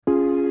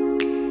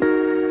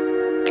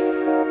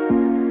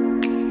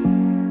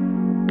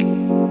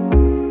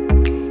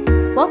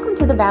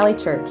Welcome to the Valley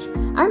Church.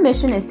 Our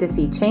mission is to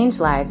see changed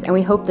lives, and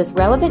we hope this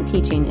relevant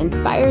teaching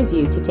inspires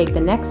you to take the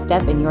next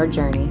step in your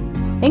journey.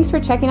 Thanks for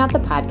checking out the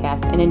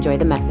podcast and enjoy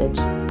the message.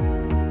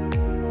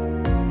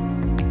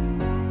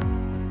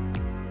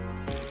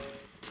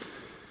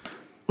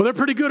 Well, they're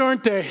pretty good,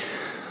 aren't they?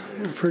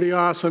 They're pretty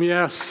awesome,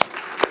 yes.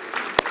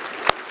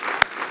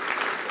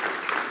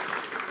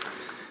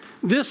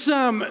 This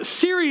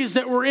series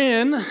that we're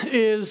in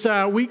is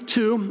week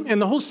 2, and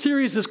the whole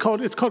series is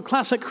called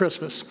Classic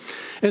Christmas.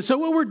 And so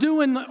what we're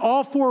doing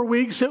all 4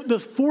 weeks, the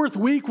fourth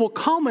week will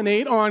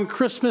culminate on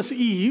Christmas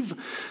Eve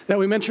that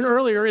we mentioned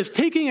earlier, is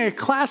taking a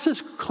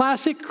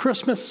classic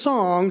Christmas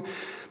song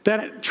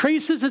that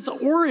traces its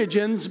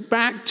origins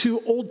back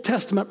to Old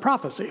Testament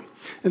prophecy.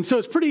 And so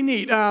it's pretty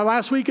neat.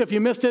 Last week, if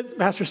you missed it,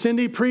 Pastor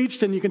Cindy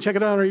preached, and you can check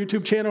it out on our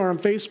YouTube channel or on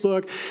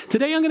Facebook.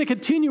 Today, I'm going to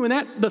continue in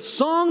that. The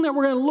song that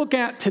we're going to look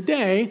at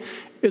today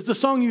is the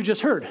song you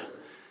just heard,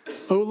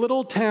 O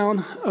Little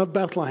Town of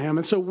Bethlehem.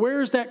 And so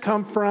where does that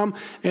come from?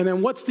 And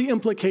then what's the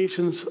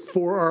implications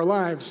for our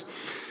lives?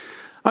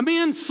 A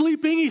man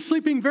sleeping, he's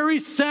sleeping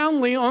very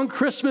soundly on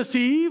Christmas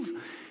Eve.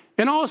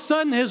 And all of a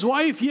sudden, his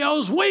wife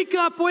yells, wake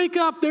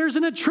up, there's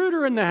an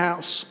intruder in the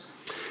house.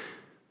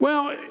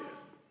 Well,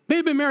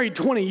 they've been married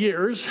 20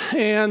 years,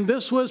 and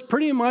this was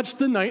pretty much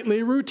the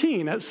nightly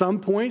routine. At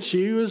some point,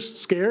 she was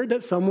scared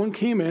that someone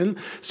came in.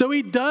 So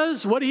he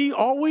does what he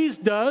always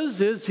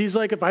does, is he's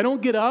like, if I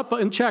don't get up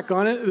and check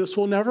on it, this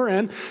will never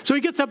end. So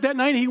he gets up that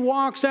night, he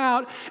walks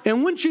out,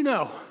 and wouldn't you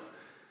know,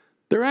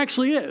 there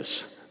actually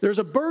is. There's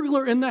a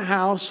burglar in the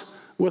house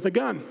with a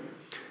gun.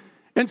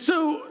 And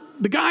so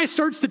the guy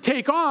starts to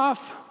take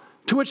off,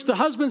 to which the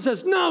husband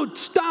says, no,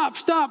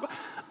 stop.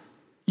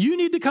 You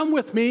need to come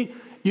with me.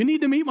 You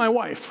need to meet my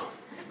wife.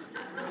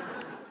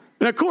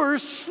 And of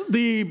course,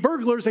 the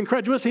burglar's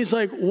incredulous. He's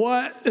like,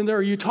 what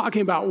are you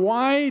talking about?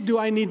 Why do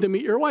I need to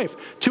meet your wife?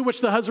 To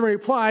which the husband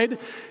replied,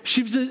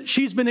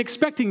 she's been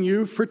expecting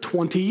you for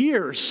 20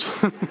 years,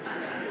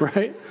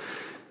 right?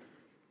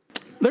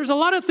 There's a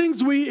lot of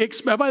things we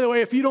expect. By the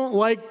way, if you don't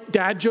like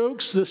dad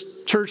jokes, this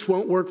church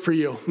won't work for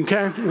you,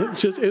 okay? It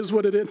just is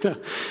what it is.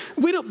 But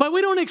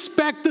we don't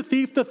expect the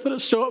thief to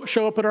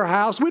show up at our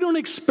house. We don't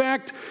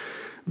expect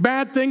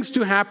bad things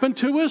to happen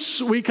to us.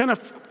 We kind of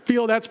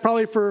feel that's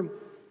probably for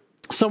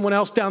someone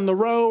else down the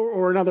road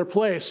or another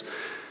place.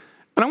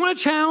 And I want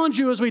to challenge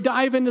you as we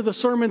dive into the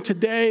sermon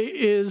today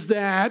is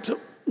that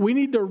we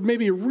need to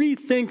maybe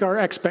rethink our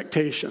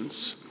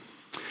expectations.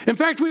 In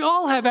fact, we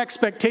all have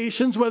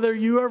expectations, whether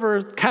you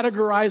ever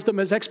categorize them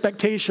as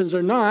expectations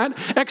or not.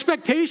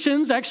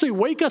 Expectations actually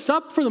wake us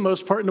up for the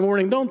most part in the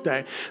morning, don't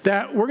they?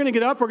 That we're going to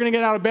get up, we're going to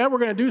get out of bed, we're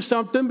going to do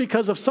something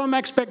because of some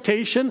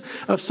expectation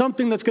of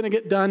something that's going to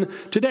get done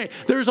today.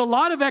 There's a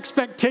lot of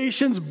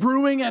expectations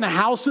brewing in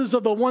houses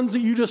of the ones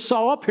that you just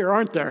saw up here,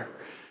 aren't there?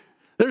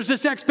 There's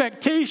this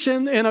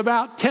expectation in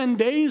about 10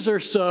 days or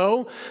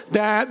so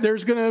that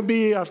there's going to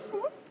be a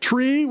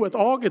tree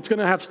it's going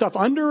to have stuff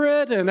under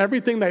it, and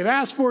everything they've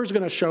asked for is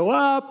going to show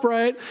up,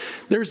 right?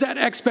 There's that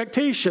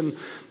expectation.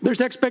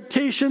 There's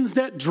expectations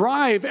that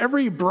drive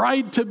every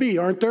bride-to-be,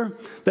 aren't there?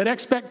 That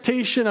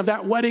expectation of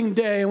that wedding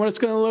day and what it's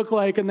going to look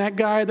like, and that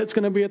guy that's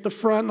going to be at the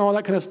front and all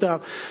that kind of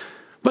stuff.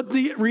 But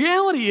the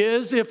reality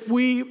is,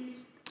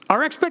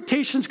 our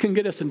expectations can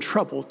get us in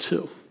trouble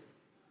too.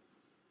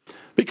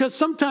 Because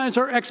sometimes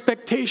our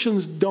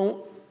expectations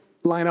don't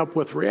line up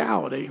with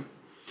reality.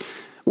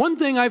 One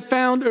thing I've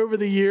found over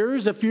the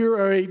years, if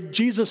you're a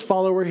Jesus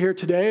follower here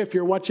today, if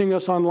you're watching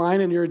us online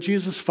and you're a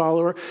Jesus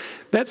follower,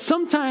 that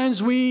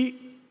sometimes we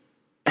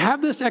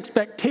have this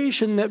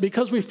expectation that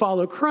because we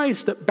follow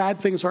Christ, that bad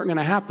things aren't going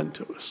to happen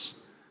to us,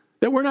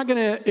 that we're not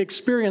going to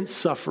experience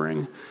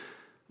suffering,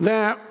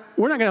 that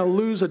we're not going to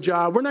lose a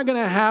job, we're not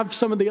going to have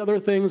some of the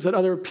other things that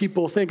other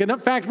people think. And in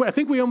fact, I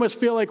think we almost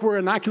feel like we're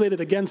inoculated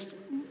against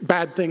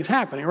bad things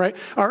happening, right?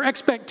 Our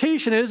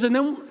expectation is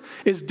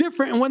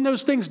different, and when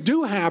those things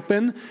do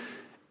happen,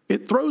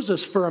 it throws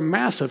us for a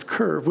massive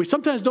curve. We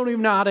sometimes don't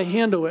even know how to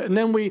handle it, and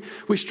then we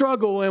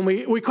struggle, and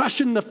we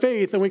question the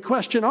faith, and we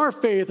question our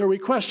faith, or we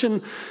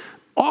question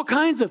all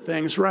kinds of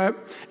things, right?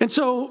 And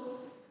so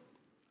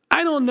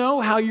I don't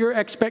know how your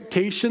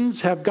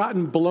expectations have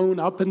gotten blown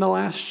up in the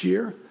last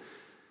year.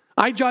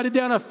 I jotted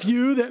down a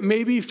few that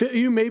maybe fit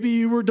you. Maybe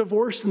you were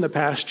divorced in the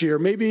past year,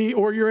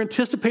 or you're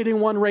anticipating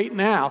one right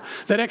now.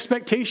 That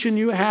expectation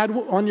you had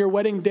on your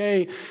wedding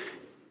day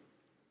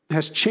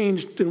has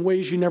changed in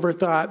ways you never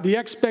thought. The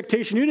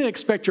expectation, you didn't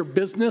expect your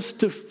business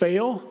to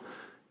fail.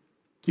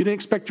 You didn't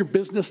expect your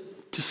business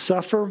to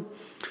suffer.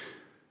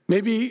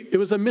 Maybe it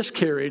was a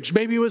miscarriage.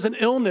 Maybe it was an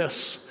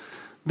illness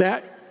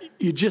that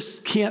you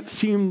just can't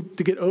seem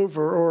to get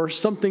over, or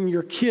something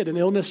an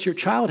illness your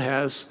child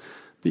has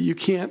that you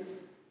can't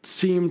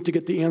seem to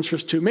get the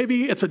answers to.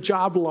 Maybe it's a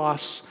job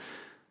loss.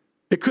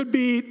 It could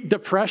be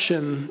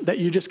depression that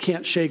you just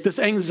can't shake, this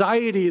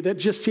anxiety that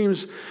just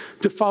seems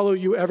to follow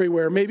you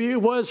everywhere. Maybe it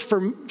was,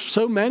 for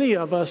so many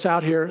of us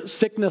out here,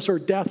 sickness or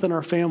death in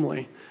our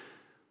family.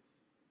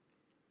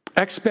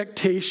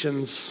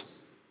 Expectations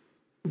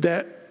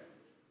that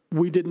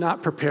we did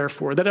not prepare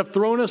for, that have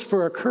thrown us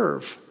for a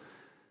curve,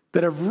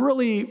 that have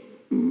really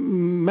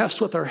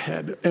messed with our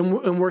head.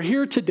 And we're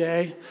here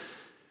today.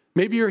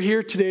 Maybe you're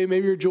here today,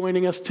 maybe you're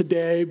joining us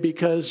today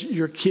because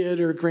your kid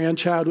or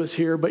grandchild was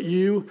here, but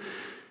you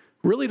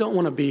really don't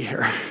want to be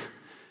here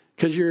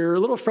because you're a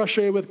little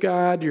frustrated with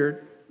God. You're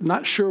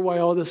not sure why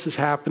all this is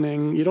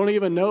happening. You don't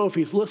even know if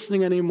he's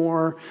listening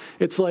anymore.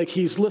 It's like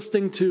he's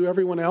listening to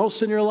everyone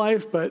else in your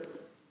life, but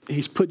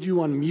he's put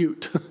you on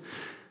mute.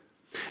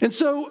 And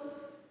so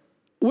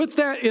with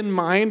that in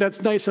mind,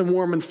 that's nice and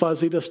warm and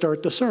fuzzy to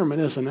start the sermon,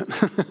 isn't it?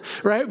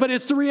 Right? But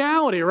it's the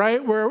reality,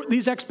 right? Where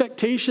these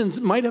expectations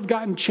might have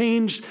gotten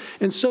changed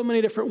in so many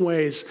different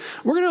ways.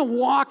 We're going to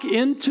walk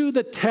into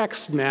the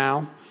text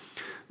now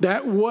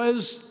that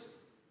was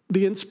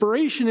the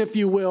inspiration, if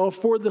you will,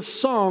 for the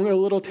song, A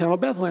Little Town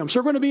of Bethlehem. So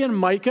we're going to be in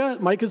Micah.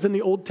 Micah's in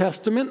the Old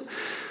Testament.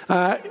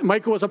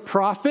 Micah was a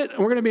prophet, and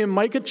we're going to be in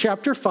Micah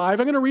chapter 5.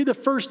 I'm going to read the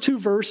first 2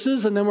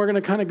 verses, and then we're going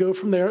to kind of go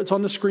from there. It's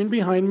on the screen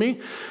behind me,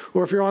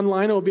 or if you're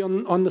online, it will be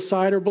on the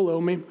side or below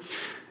me. It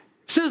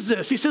says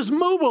this. He says,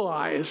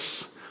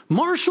 mobilize,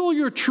 marshal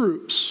your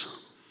troops.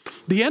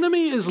 The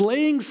enemy is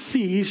laying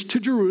siege to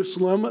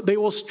Jerusalem. They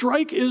will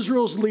strike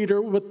Israel's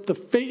leader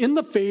in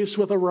the face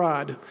with a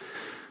rod.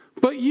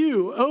 But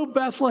you, O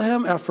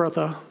Bethlehem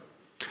Ephrathah,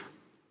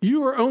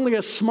 you are only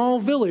a small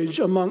village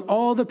among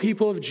all the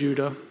people of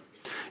Judah.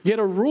 Yet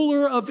a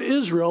ruler of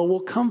Israel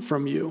will come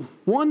from you,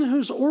 one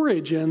whose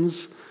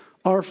origins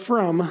are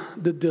from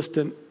the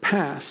distant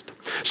past.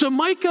 So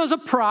Micah is a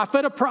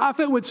prophet. A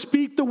prophet would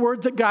speak the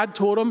words that God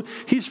told him.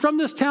 He's from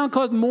this town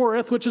called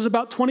Morith, which is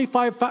about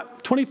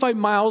 25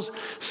 miles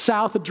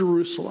south of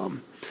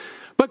Jerusalem.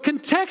 But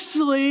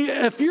contextually,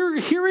 if you're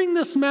hearing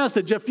this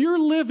message, if you're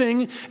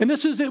living, and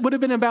it would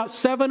have been about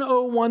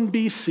 701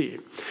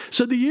 BC.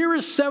 So the year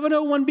is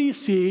 701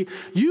 BC.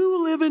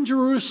 You live in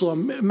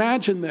Jerusalem.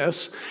 Imagine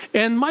this.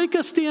 And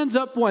Micah stands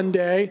up one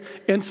day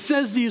and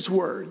says these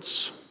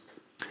words.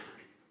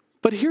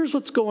 But here's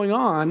what's going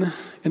on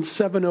in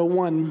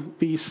 701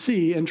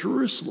 BC in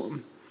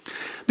Jerusalem.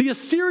 The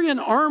Assyrian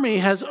army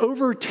has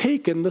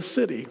overtaken the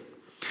city.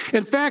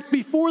 In fact,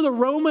 before the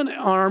Roman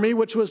army,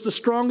 which was the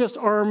strongest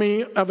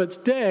army of its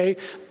day,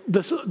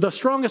 the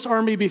strongest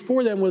army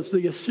before them was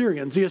the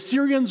Assyrians. The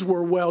Assyrians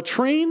were well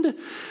trained,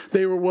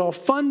 they were well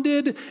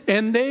funded,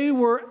 and they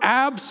were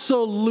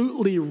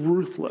absolutely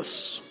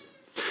ruthless.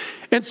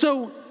 And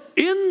so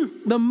in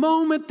the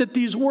moment that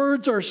these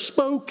words are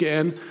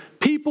spoken,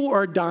 people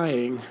are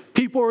dying.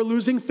 People are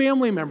losing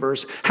family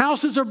members.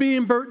 Houses are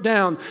being burnt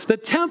down. The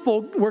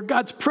temple where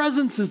God's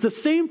presence is, the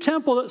same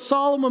temple that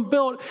Solomon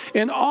built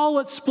in all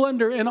its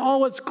splendor and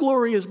all its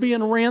glory, is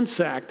being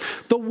ransacked.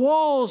 The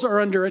walls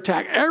are under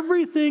attack.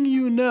 Everything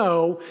you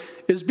know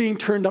is being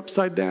turned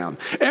upside down.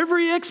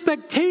 Every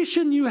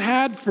expectation you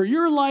had for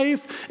your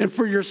life and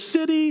for your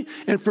city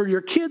and for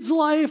your kids'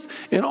 life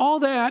and all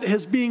that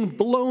is being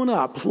blown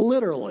up,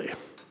 literally.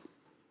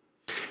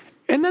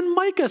 And then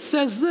Micah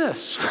says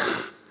this,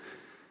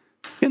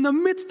 in the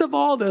midst of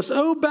all this,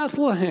 O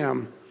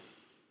Bethlehem,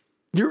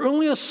 you're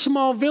only a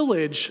small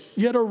village,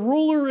 yet a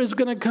ruler is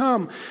going to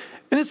come.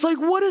 And it's like,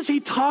 what is he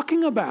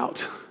talking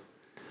about?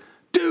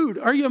 Dude,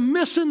 are you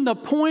missing the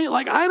point?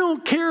 Like, I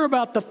don't care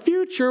about the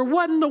future.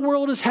 What in the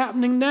world is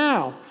happening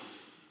now?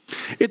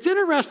 It's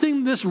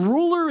interesting, this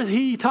ruler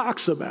he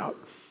talks about.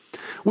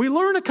 We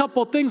learn a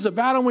couple things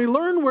about him. We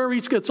learn where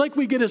it's like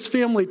we get his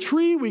family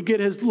tree, we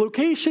get his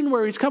location,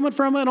 where he's coming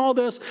from and all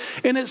this.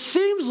 And it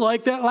seems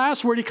like that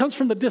last word, he comes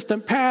from the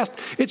distant past.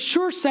 It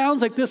sure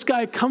sounds like this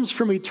guy comes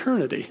from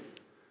eternity.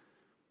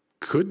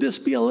 Could this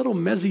be a little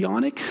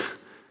messianic?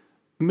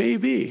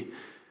 Maybe.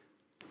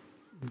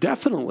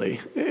 Definitely,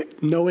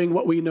 knowing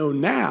what we know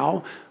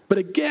now. But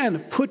again,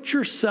 put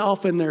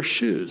yourself in their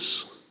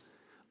shoes.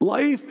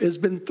 Life has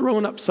been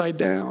thrown upside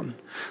down.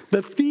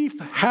 The thief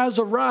has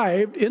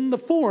arrived in the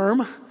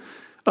form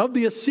of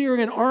the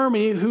Assyrian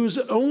army, whose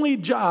only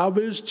job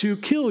is to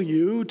kill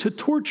you, to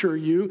torture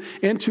you,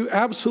 and to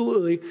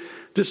absolutely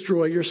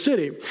destroy your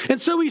city. And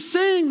so he's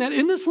saying that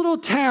in this little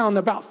town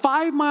about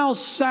 5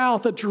 miles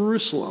south of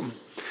Jerusalem,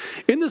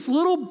 in this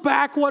little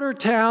backwater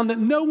town that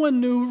no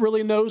one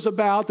really knows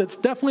about, that's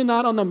definitely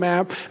not on the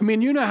map. I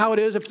mean, you know how it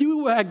is. If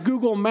you had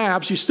Google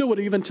Maps, you still would,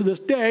 even to this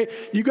day,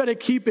 you got to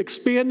keep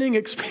expanding,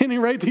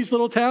 right? These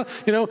little towns,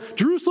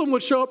 Jerusalem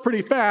would show up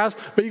pretty fast,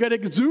 but you got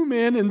to zoom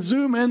in and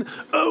zoom in.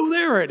 Oh,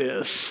 there it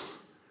is.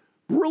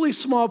 Really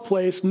small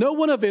place, no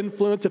one of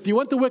influence. If you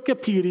went to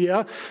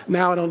Wikipedia,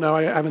 now I don't know,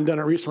 I haven't done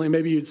it recently,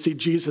 maybe you'd see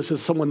Jesus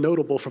as someone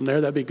notable from there,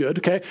 that'd be good,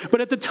 okay?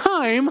 But at the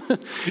time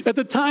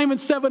in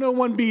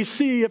 701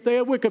 BC, if they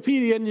have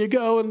Wikipedia and you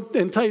go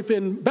and type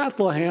in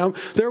Bethlehem,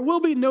 there will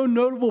be no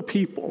notable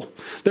people.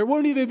 There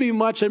won't even be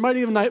much, there might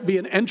even not be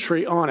an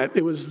entry on it.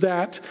 It was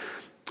that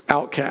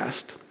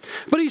outcast.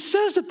 But he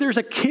says that there's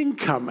a king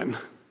coming.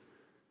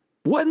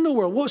 What in the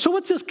world? So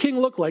what's this king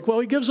look like? Well,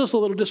 he gives us a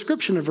little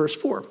description in verse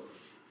 4.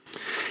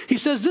 He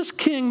says this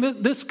king,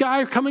 this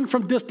guy coming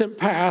from distant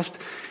past,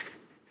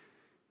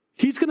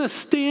 he's going to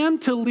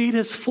stand to lead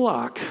his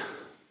flock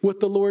with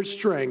the Lord's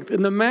strength,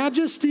 in the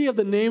majesty of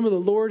the name of the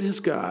Lord his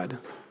God.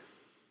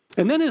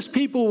 And then his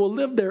people will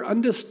live there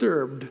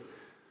undisturbed,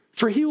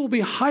 for he will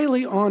be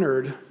highly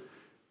honored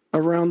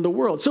around the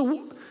world.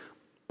 So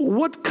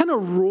what kind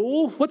of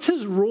rule? What's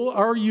his rule,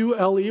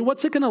 R-U-L-E?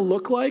 What's it going to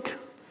look like?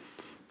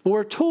 Well,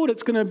 we're told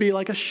it's going to be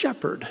like a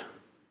shepherd.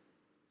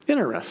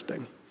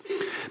 Interesting.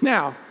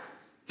 Now,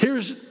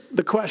 here's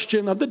the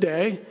question of the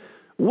day.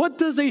 What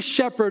does a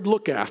shepherd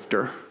look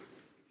after?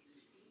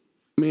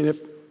 I mean,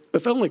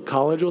 if only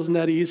college wasn't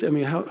that easy, I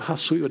mean, how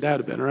sweet would that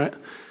have been, right?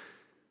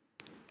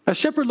 A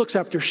shepherd looks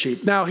after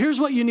sheep. Now, here's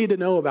what you need to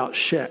know about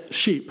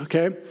sheep,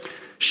 okay?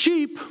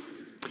 Sheep,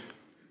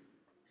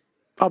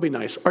 I'll be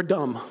nice, are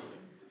dumb.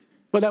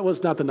 But that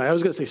was not the nice. I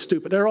was going to say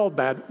stupid. They're all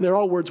bad. They're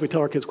all words we tell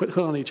our kids, quit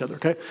on each other,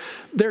 okay?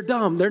 They're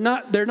dumb. They're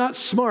not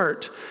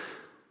smart.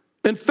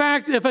 In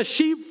fact, if a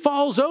sheep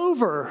falls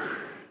over,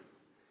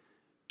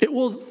 it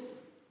will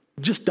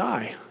just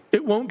die.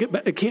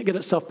 It can't get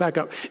itself back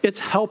up. It's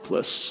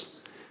helpless.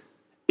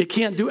 It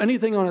can't do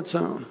anything on its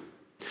own.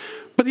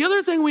 But the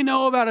other thing we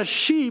know about a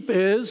sheep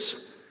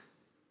is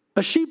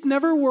a sheep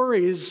never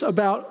worries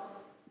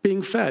about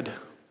being fed.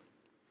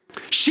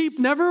 Sheep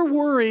never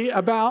worry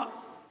about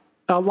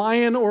a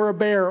lion or a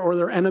bear or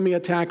their enemy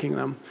attacking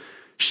them.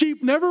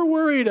 Sheep never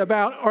worried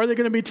about, are they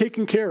going to be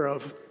taken care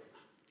of?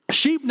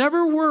 Sheep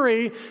never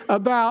worry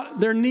about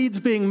their needs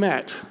being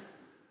met.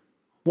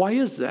 Why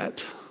is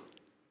that?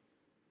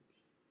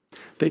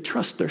 They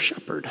trust their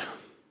shepherd.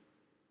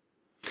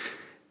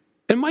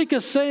 And Micah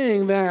is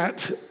saying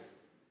that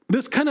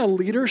this kind of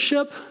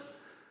leadership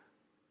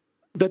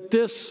that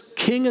this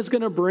king is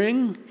going to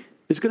bring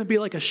is going to be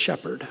like a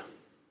shepherd.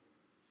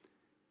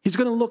 He's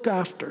going to look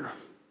after.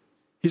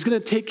 He's going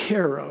to take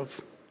care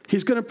of.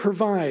 He's going to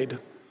provide.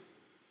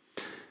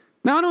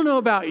 Now, I don't know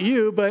about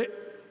you, but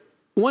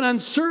when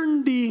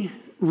uncertainty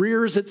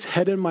rears its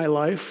head in my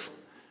life,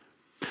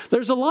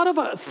 there's a lot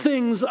of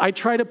things I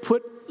try to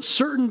put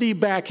certainty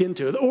back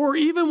into. Or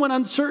even when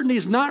uncertainty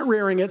is not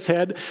rearing its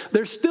head,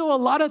 there's still a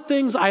lot of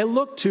things I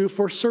look to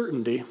for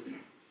certainty.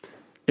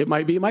 It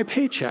might be my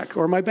paycheck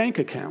or my bank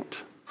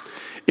account.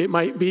 It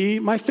might be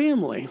my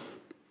family.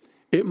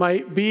 It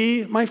might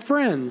be my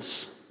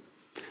friends.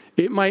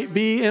 It might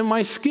be in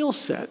my skill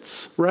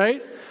sets,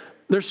 right?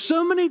 There's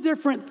so many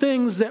different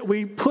things that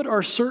we put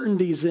our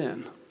certainties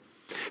in.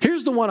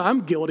 Here's the one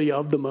I'm guilty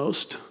of the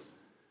most.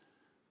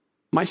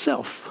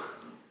 Myself,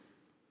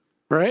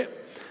 right?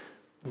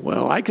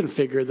 Well, I can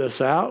figure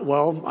this out.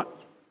 Well,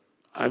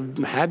 I've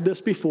had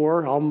this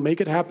before. I'll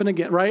make it happen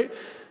again, right?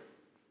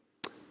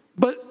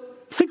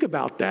 But think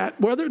about that.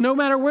 No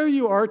matter where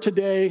you are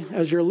today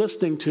as you're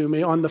listening to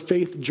me on the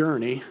faith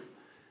journey,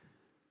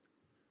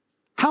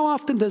 how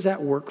often does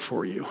that work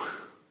for you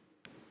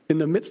in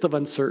the midst of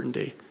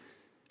uncertainty?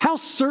 How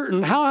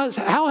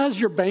has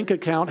your bank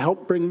account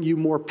helped bring you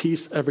more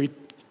peace every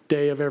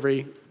day of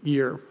every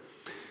year?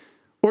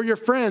 Or your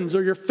friends,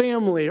 or your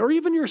family, or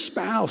even your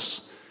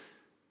spouse?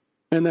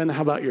 And then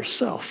how about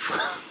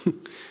yourself?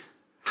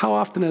 How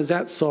often has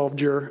that solved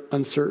your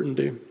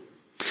uncertainty?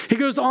 He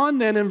goes on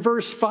then in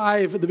verse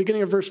 5, at the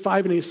beginning of verse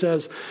 5, and he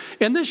says,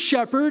 and this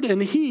shepherd,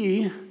 and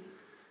he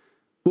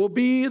will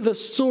be the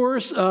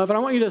source of, and I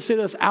want you to say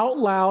this out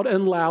loud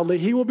and loudly,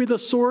 he will be the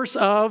source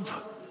of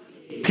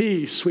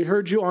peace. We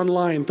heard you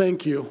online.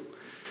 Thank you.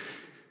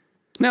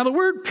 Now, the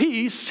word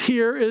peace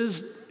here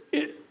is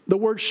the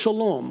word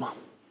shalom.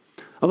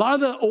 A lot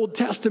of the Old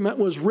Testament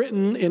was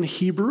written in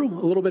Hebrew,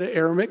 a little bit of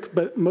Aramaic,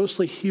 but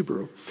mostly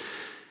Hebrew.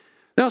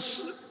 Now,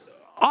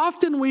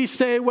 often we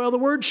say, well, the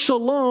word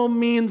shalom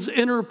means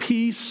inner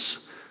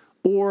peace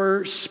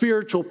or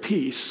spiritual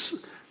peace.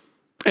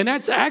 And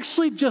that's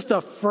actually just a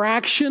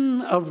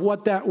fraction of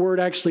what that word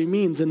actually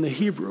means in the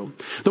Hebrew.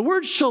 The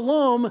word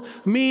shalom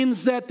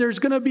means that there's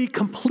going to be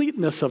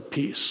completeness of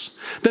peace,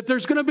 that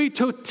there's going to be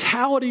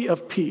totality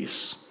of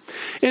peace.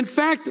 In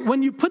fact,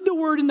 when you put the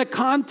word in the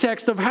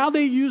context of how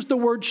they used the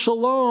word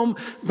shalom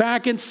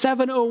back in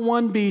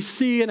 701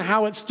 BC and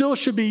how it still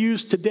should be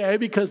used today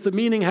because the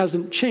meaning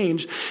hasn't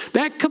changed,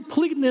 that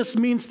completeness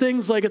means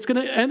things like it's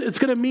going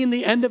to mean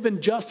the end of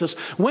injustice.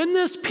 When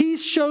this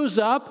peace shows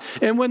up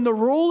and when the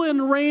rule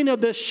and reign of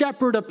the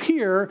shepherd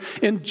appear,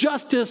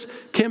 injustice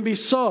can be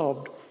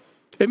solved.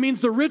 It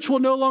means the rich will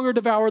no longer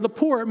devour the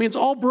poor. It means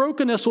all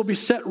brokenness will be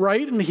set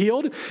right and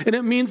healed, and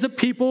it means that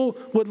people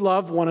would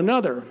love one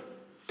another.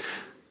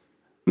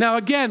 Now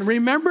again,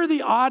 remember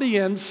the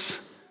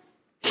audience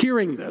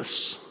hearing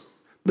this.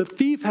 The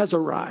thief has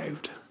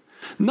arrived.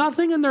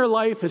 Nothing in their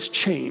life has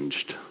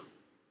changed.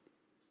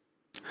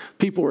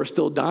 People are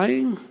still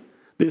dying.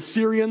 The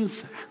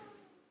Assyrians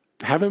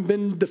haven't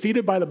been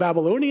defeated by the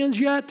Babylonians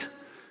yet.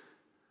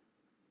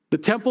 The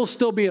temple's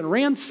still being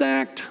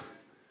ransacked.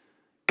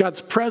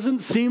 God's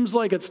presence seems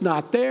like it's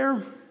not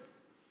there.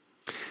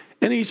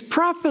 And he's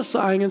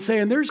prophesying and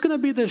saying there's going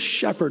to be this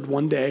shepherd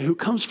one day who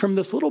comes from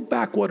this little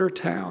backwater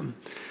town.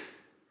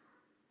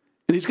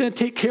 And he's going to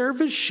take care of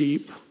his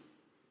sheep.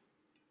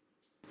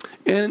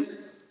 And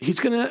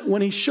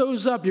when he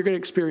shows up, you're going to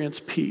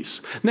experience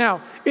peace.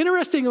 Now,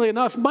 interestingly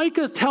enough,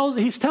 Micah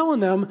he's telling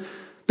them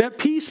that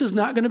peace is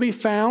not going to be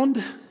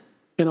found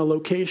in a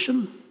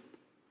location.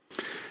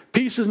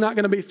 Peace is not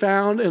going to be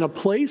found in a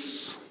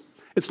place.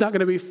 It's not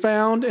going to be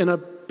found in a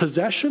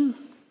possession.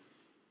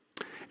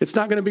 It's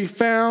not going to be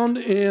found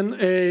in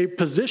a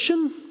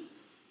position.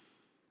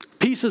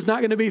 Peace is not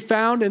going to be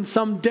found in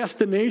some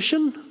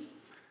destination.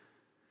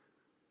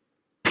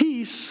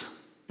 Peace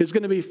is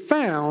going to be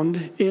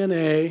found in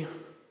a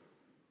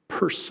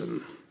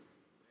person.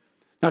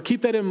 Now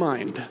keep that in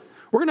mind.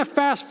 We're going to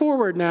fast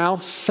forward now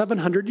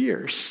 700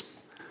 years.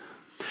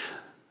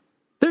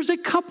 There's a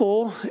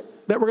couple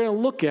that we're going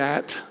to look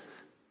at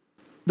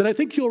that I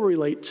think you'll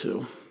relate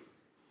to.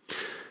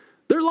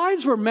 Their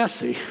lives were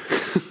messy.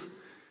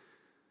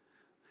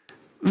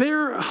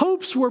 Their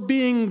hopes were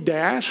being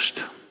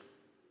dashed.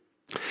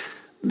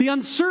 The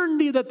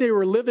uncertainty that they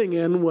were living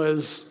in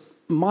was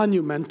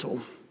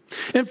monumental.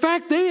 In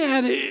fact, they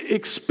had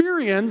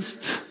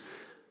experienced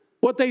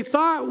what they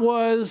thought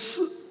was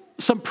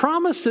some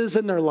promises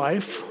in their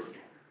life.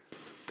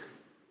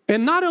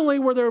 And not only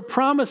were their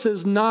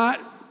promises not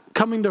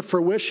coming to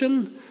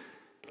fruition,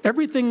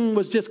 everything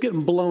was just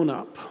getting blown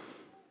up.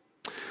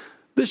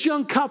 This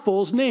young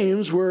couple's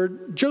names were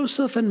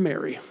Joseph and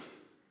Mary.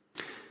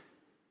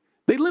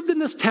 They lived in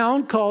this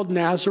town called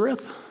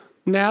Nazareth.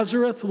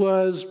 Nazareth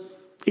was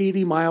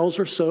 80 miles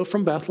or so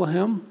from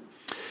Bethlehem.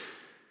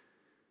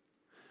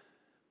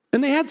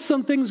 And they had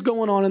some things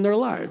going on in their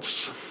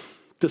lives,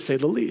 to say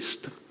the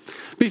least.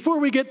 Before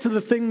we get to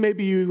the thing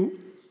maybe you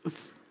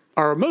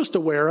are most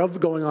aware of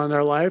going on in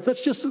their life,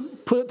 let's just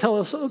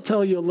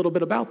tell you a little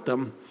bit about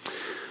them.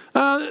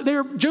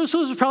 Joseph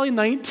was probably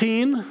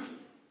 19.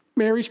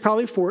 Mary's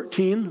probably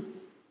 14.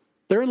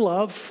 They're in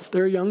love.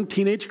 They're a young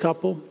teenage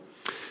couple.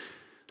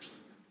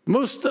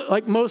 Most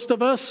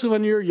of us,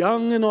 when you're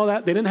young and all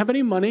that, they didn't have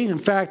any money. In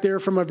fact, they were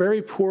from a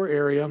very poor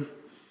area.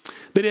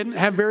 They didn't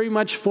have very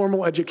much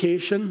formal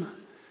education.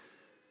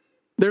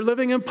 They're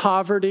living in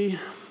poverty.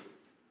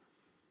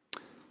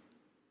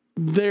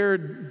 Their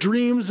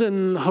dreams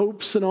and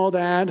hopes and all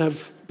that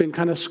have been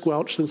kind of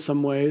squelched in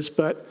some ways.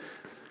 But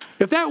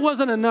if that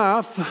wasn't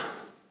enough,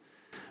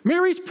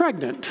 Mary's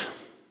pregnant.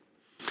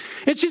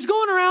 And she's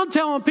going around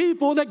telling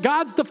people that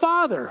God's the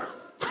Father.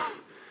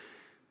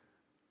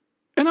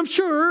 And I'm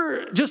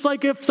sure, just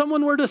like if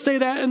someone were to say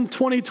that in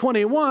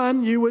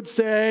 2021, you would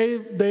say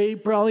they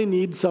probably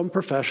need some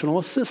professional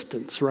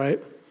assistance, right?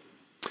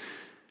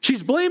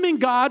 She's blaming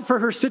God for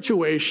her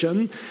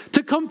situation.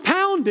 To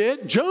compound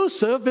it,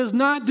 Joseph is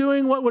not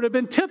doing what would have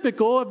been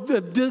typical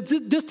of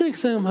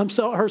distancing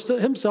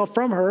himself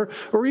from her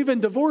or even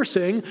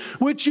divorcing,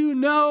 which you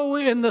know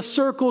in the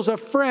circles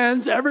of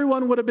friends,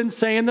 everyone would have been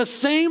saying the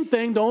same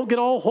thing. Don't get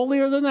all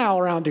holier than thou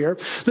around here.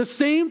 The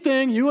same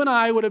thing you and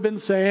I would have been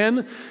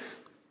saying.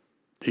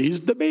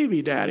 He's the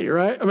baby daddy,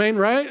 right? I mean,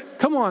 right?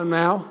 Come on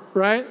now,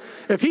 right?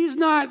 If he's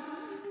not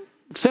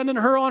sending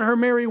her on her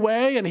merry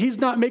way and he's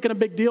not making a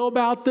big deal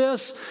about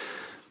this,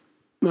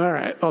 all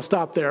right, I'll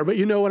stop there. But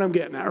you know what I'm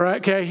getting at,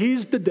 right? Okay,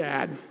 he's the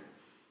dad.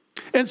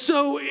 And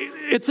so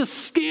it's a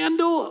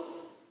scandal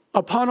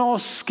upon all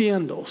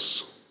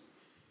scandals.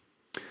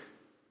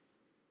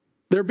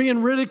 They're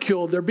being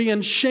ridiculed. They're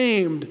being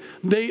shamed.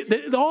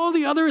 All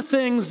the other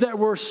things that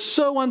were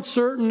so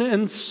uncertain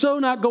and so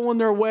not going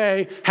their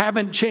way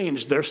haven't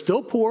changed. They're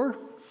still poor.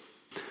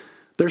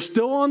 They're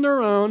still on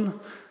their own.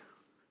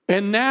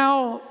 And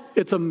now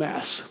it's a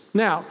mess.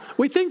 Now,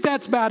 we think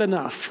that's bad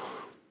enough.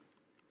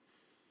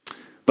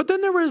 But then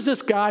there was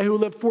this guy who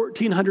lived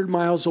 1,400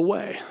 miles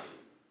away.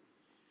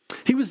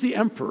 He was the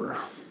emperor.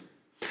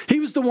 He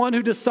was the one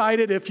who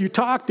decided if you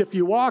talked, if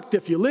you walked,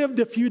 if you lived,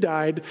 if you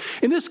died.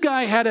 And this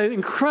guy had an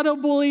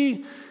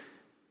incredibly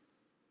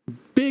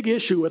big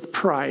issue with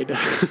pride,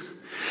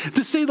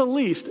 to say the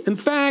least. In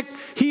fact,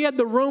 he had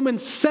the Roman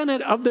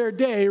Senate of their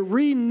day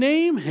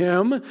rename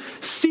him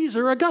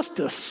Caesar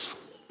Augustus.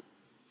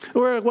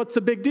 Or what's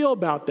the big deal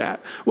about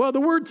that? Well,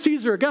 the word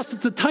Caesar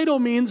Augustus, the title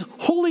means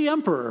Holy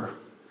Emperor.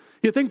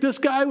 You think this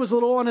guy was a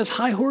little on his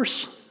high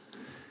horse?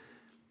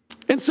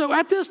 And so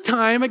at this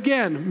time,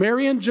 again,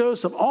 Mary and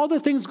Joseph, all the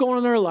things going on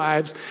in their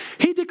lives,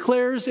 he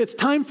declares it's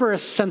time for a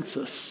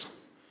census.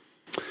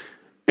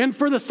 And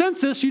for the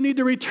census, you need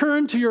to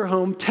return to your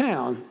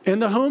hometown. And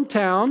the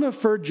hometown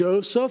for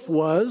Joseph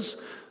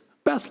was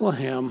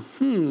Bethlehem.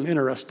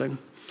 Interesting.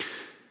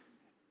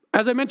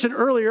 As I mentioned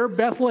earlier,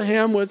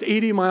 Bethlehem was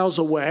 80 miles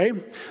away.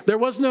 There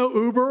was no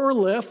Uber or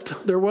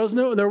Lyft. There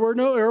were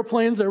no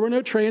airplanes. There were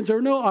no trains. There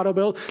were no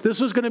automobiles. This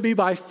was going to be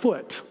by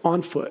foot,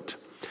 on foot.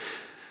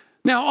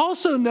 Now,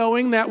 also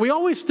knowing that we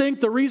always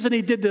think the reason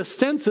he did this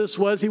census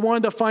was he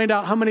wanted to find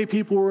out how many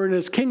people were in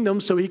his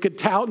kingdom so he could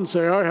tout and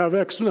say, I have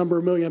X number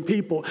of million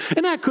people.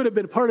 And that could have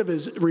been part of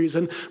his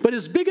reason. But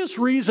his biggest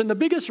reason, the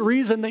biggest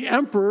reason the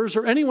emperors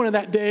or anyone in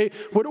that day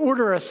would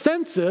order a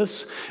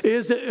census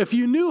is that if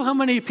you knew how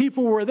many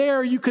people were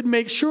there, you could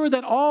make sure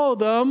that all of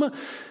them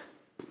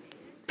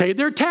paid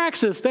their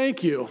taxes.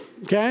 Thank you.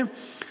 Okay?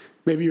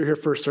 Maybe you're here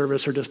first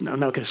service or just,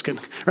 no, just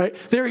kidding. Right?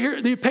 They're here,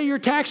 you pay your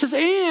taxes,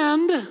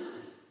 and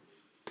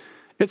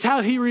it's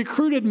how he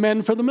recruited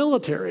men for the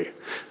military.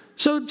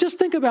 So just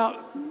think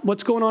about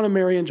what's going on in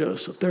Mary and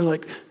Joseph. They're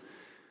like,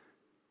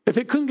 if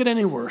it couldn't get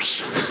any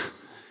worse,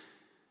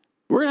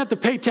 we're going to have to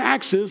pay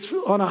taxes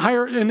on a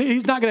higher, and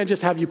he's not going to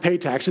just have you pay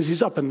taxes.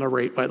 He's upping the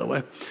rate, by the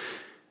way,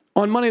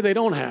 on money they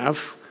don't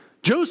have.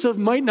 Joseph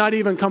might not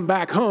even come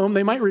back home.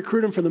 They might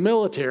recruit him for the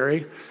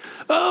military.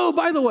 Oh,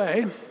 by the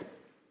way,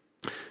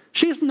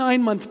 she's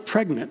 9 months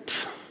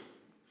pregnant.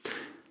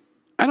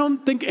 I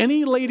don't think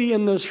any lady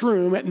in this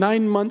room at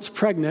 9 months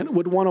pregnant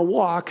would want to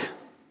walk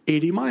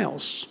 80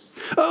 miles.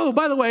 Oh,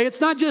 by the way, it's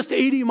not just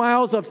 80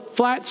 miles of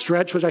flat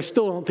stretch, which I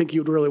still don't think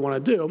you'd really want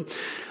to do.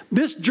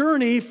 This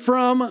journey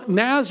from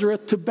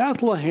Nazareth to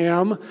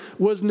Bethlehem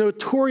was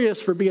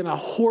notorious for being a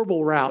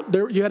horrible route.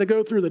 You had to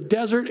go through the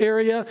desert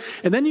area,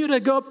 and then you had to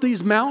go up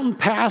these mountain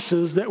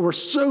passes that were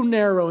so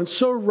narrow and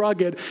so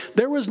rugged.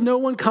 There was no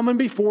one coming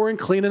before and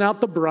cleaning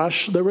out the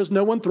brush. There was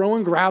no one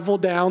throwing gravel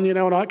down,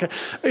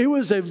 It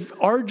was an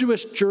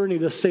arduous journey,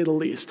 to say the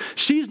least.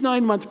 She's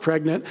 9 months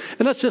pregnant,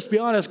 and let's just be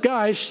honest,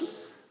 guys,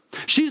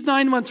 she's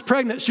 9 months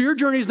pregnant, so your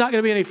journey's not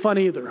going to be any fun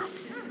either.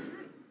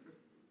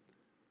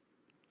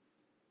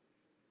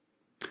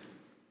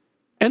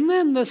 And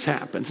then this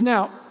happens.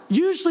 Now,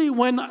 usually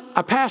when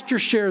a pastor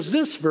shares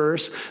this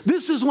verse,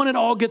 this is when it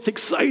all gets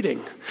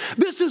exciting.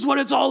 This is what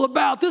it's all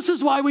about. This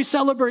is why we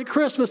celebrate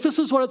Christmas. This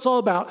is what it's all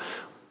about.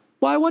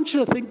 Well, I want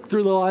you to think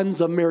through the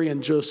lens of Mary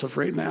and Joseph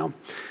right now.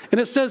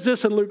 And it says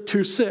this in Luke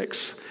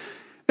 2:6.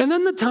 And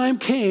then the time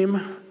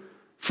came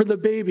for the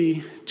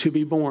baby to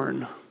be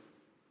born.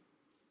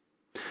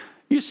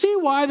 You see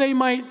why they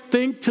might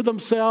think to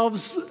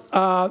themselves,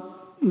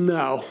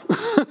 no.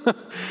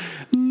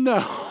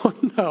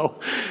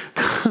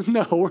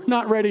 No, we're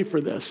not ready for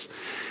this.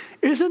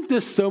 Isn't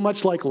this so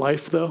much like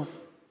life, though?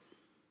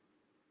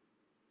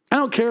 I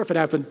don't care if it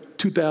happened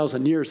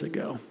 2,000 years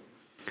ago.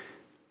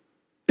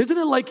 Isn't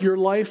it like your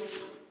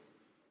life?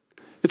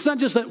 It's not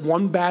just that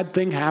one bad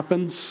thing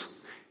happens.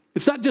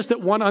 It's not just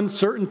that one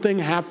uncertain thing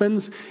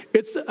happens.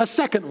 It's a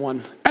second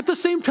one at the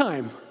same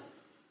time.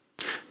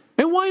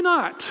 And why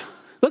not?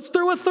 Let's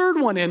throw a third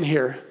one in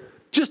here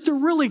just to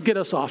really get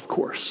us off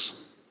course.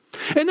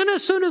 And then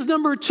as soon as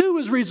number 2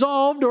 is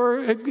resolved,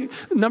 or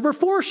number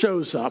 4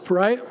 shows up,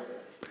 right?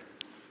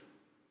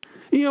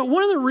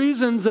 One of the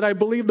reasons that I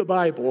believe the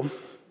Bible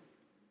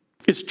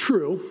is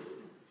true,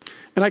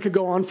 and I could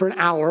go on for an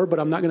hour,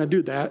 but I'm not going to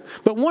do that.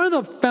 But one of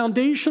the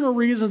foundational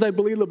reasons I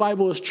believe the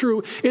Bible is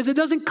true is it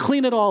doesn't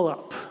clean it all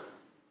up.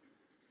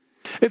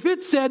 If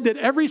it said that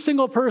every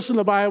single person in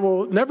the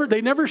Bible,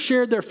 they never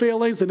shared their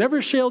failings, they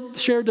never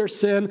shared their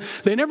sin,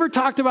 they never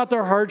talked about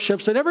their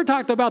hardships, they never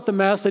talked about the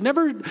mess, it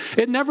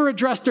never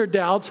addressed their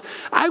doubts,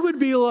 I would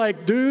be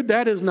like, dude,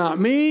 that is not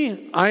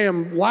me.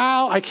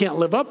 I can't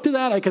live up to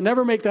that. I can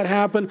never make that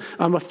happen.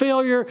 I'm a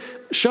failure.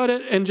 Shut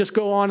it and just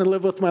go on and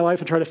live with my life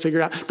and try to figure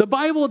it out. The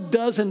Bible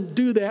doesn't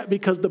do that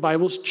because the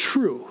Bible's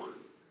true.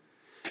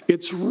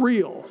 It's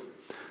real.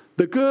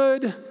 The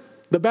good,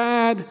 the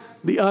bad,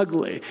 the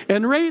ugly.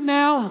 And right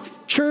now,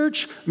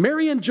 church,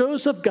 Mary and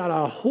Joseph got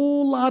a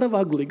whole lot of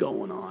ugly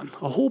going on.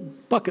 A whole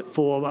bucket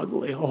full of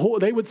ugly.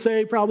 They would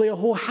say probably a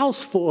whole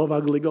house full of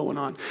ugly going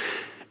on.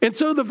 And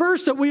so the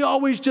verse that we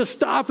always just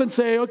stop and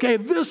say, okay,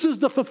 this is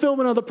the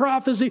fulfillment of the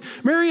prophecy.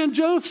 Mary and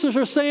Joseph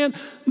are saying,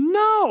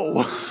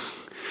 no.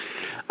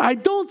 I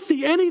don't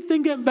see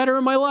anything getting better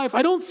in my life.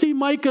 I don't see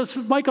Micah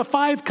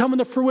 5 coming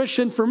to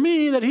fruition for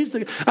me.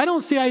 I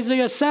don't see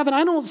Isaiah 7.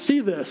 I don't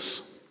see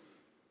this.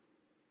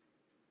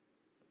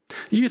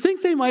 You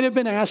think they might have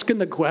been asking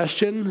the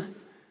question,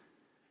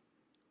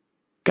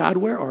 God,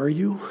 where are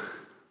you?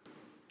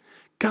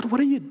 God, what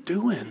are you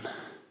doing?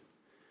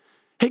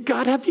 Hey,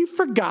 God, have you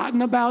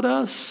forgotten about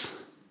us?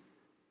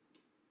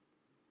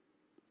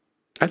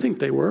 I think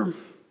they were.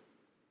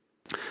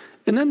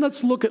 And then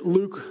let's look at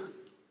Luke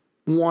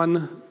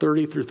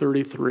 1:30 through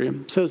 33.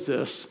 It says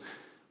this,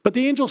 but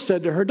the angel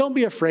said to her, don't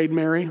be afraid,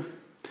 Mary.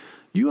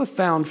 You have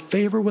found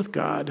favor with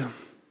God.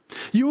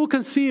 You will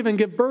conceive and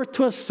give birth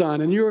to a son,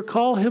 and you will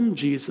call him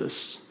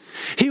Jesus.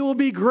 He will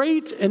be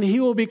great, and he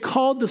will be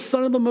called the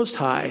Son of the Most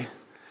High.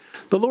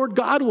 The Lord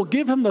God will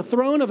give him the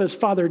throne of his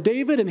father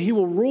David, and he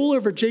will rule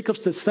over Jacob's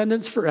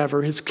descendants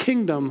forever. His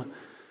kingdom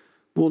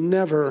will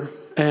never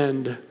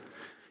end.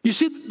 You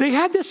see, they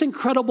had this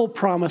incredible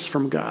promise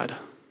from God.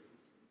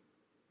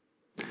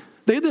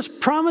 They had this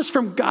promise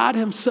from God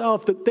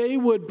himself that they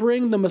would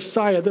bring the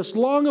Messiah, this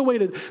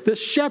long-awaited, this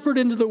shepherd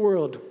into the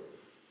world.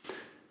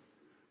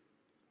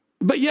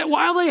 But yet,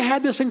 while they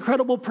had this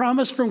incredible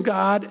promise from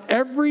God,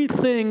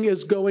 everything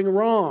is going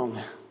wrong.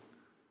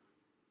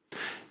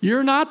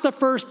 You're not the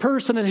first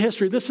person in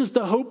history. This is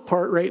the hope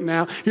part right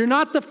now. You're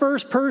not the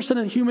first person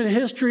in human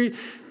history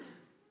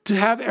to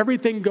have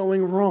everything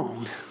going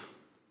wrong.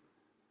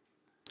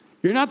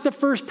 You're not the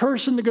first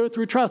person to go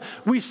through trial.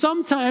 We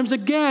sometimes,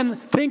 again,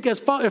 think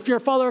if you're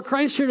a follower of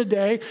Christ here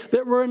today,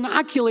 that we're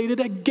inoculated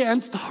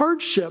against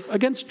hardship,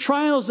 against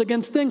trials,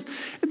 against things.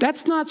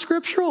 That's not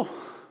scriptural.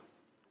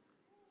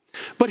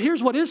 But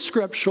here's what is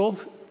scriptural,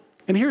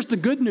 and here's the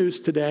good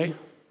news today.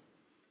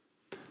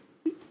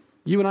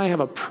 You and I have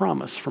a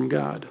promise from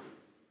God.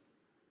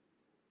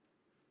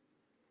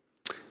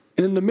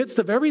 And in the midst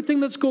of everything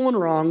that's going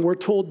wrong, we're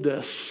told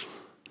this,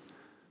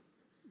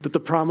 that the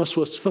promise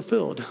was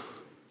fulfilled.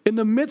 In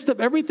the midst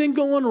of everything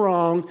going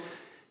wrong,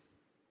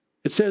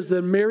 it says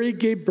that Mary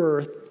gave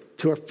birth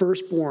to her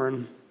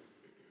firstborn,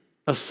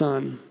 a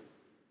son.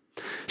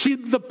 See,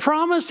 the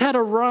promise had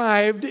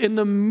arrived in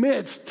the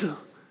midst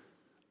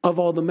of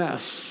all the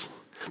mess.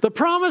 The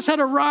promise had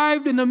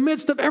arrived in the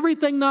midst of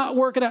everything not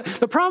working out.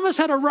 The promise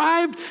had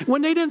arrived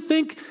when they didn't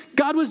think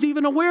God was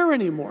even aware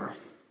anymore.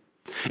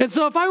 And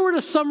so if I were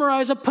to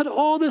summarize and put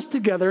all this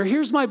together,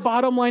 here's my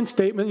bottom line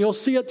statement. You'll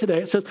see it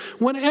today. It says,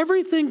 when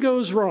everything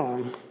goes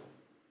wrong,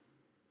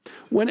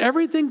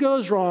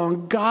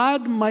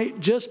 God might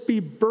just be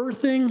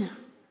birthing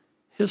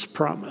his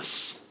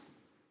promise.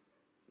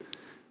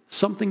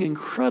 Something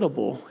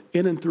incredible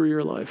in and through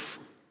your life.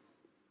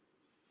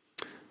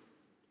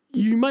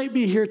 You might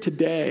be here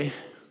today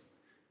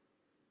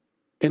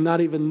and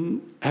not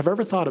even have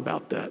ever thought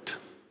about that.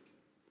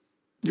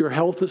 Your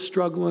health is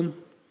struggling.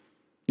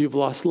 You've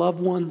lost loved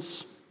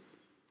ones.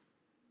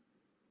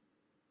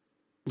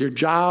 Your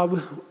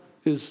job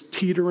is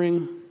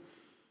teetering.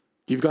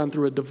 You've gone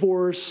through a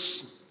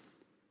divorce.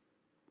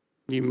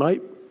 You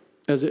might,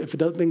 as if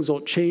things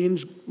don't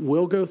change,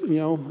 will go,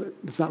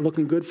 it's not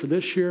looking good for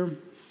this year.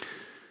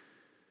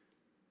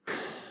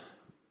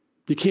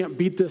 You can't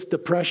beat this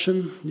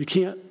depression. You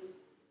can't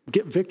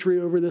get victory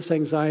over this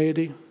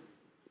anxiety.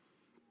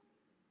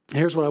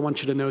 Here's what I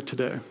want you to know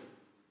today.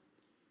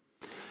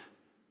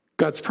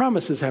 God's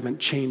promises haven't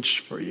changed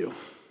for you.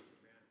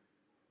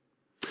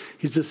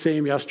 He's the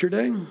same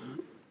yesterday,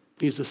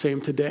 he's the same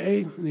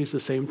today, and he's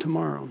the same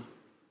tomorrow.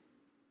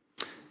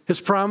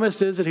 His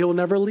promise is that he will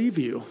never leave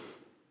you.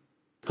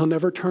 He'll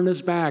never turn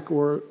his back,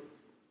 or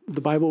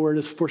the Bible word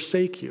is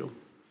forsake you.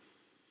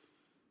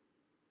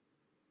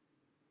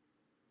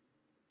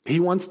 He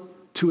wants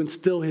to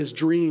instill his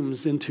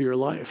dreams into your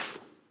life.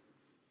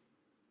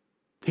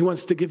 He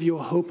wants to give you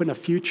a hope and a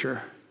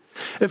future.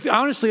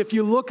 If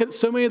you look at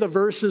so many of the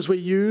verses we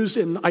use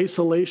in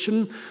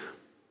isolation,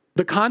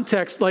 the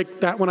context, like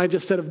that one I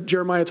just said of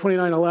Jeremiah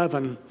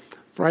 29:11,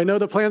 for I know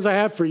the plans I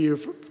have for you,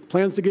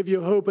 plans to give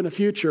you a hope and a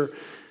future.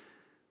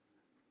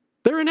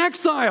 They're in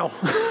exile.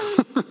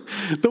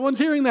 The ones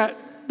hearing that,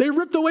 they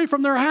ripped away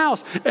from their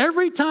house.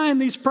 Every time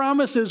these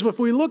promises, if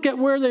we look at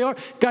where they are,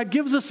 God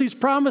gives us these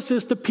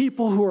promises to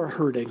people who are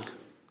hurting.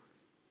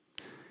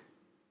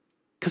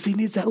 Because he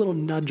needs that little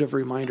nudge of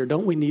reminder.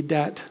 Don't we need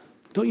that?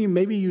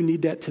 Maybe you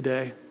need that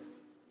today.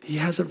 He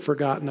hasn't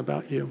forgotten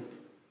about you.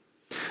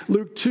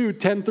 Luke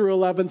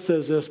 2:10-11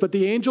 says this, but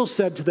the angel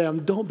said to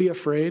them, don't be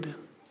afraid.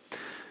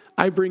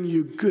 I bring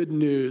you good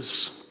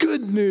news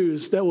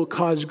that will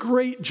cause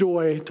great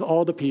joy to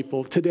all the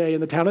people today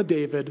in the town of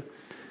David,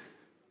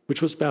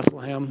 which was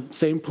Bethlehem,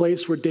 same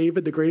place where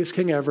David, the greatest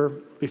king ever,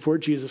 before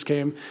Jesus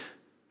came,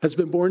 has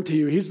been born to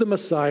you. He's the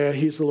Messiah.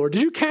 He's the Lord.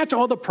 Did you catch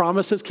all the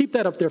promises? Keep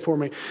that up there for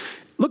me.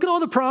 Look at all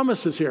the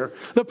promises here.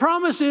 The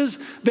promise is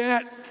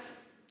that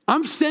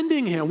I'm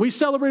sending him. We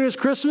celebrate his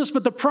Christmas,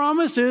 but the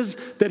promise is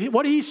that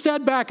what he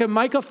said back in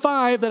Micah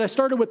 5 that I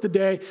started with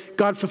today,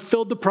 God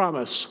fulfilled the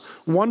promise,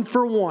 1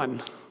 for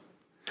 1.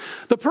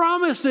 The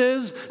promise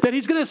is that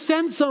he's going to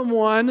send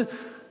someone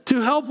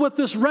to help with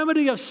this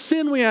remedy of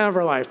sin we have in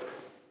our life.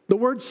 The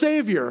word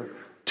Savior,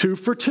 2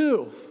 for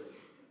 2.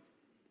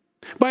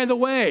 By the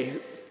way,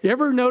 you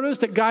ever notice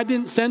that God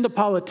didn't send a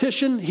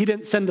politician? He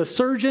didn't send a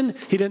surgeon.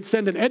 He didn't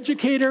send an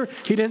educator.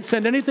 He didn't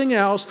send anything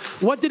else.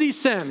 What did he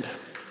send?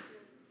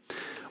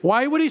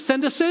 Why would he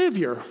send a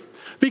Savior?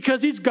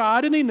 Because he's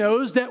God and he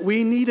knows that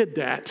we needed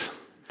that.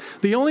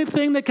 The only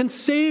thing that can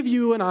save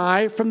you and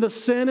I from the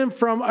sin and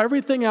from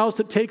everything else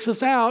that takes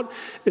us out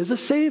is a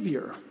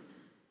Savior.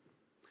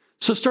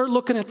 So start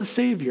looking at the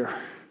Savior.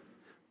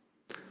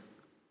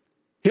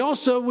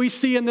 We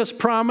see in this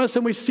promise,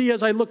 and we see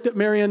as I looked at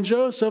Mary and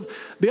Joseph,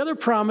 the other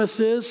promise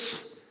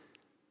is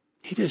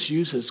he just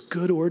uses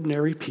good,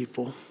 ordinary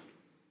people.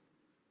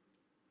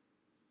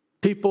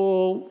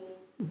 People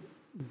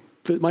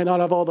that might not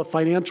have all the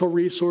financial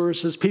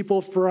resources,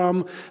 people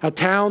from a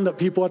town that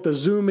people have to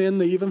zoom in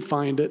to even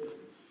find it.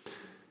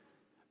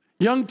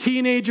 Young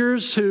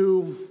teenagers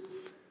who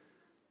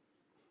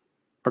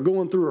are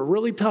going through a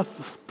really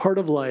tough part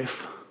of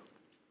life,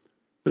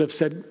 but have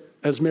said,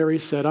 as Mary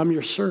said, I'm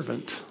your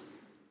servant.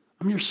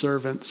 I'm your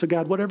servant. So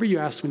God, whatever you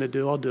ask me to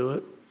do, I'll do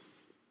it.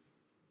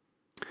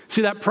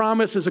 See, that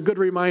promise is a good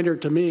reminder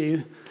to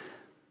me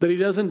that he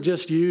doesn't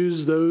just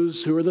use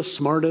those who are the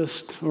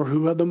smartest or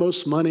who have the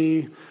most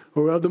money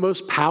or who have the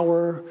most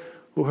power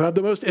or who have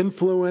the most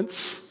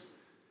influence.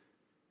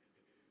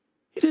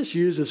 He just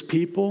uses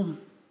people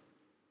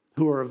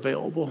who are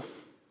available.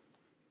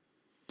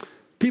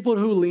 People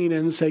who lean in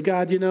and say,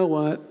 God, you know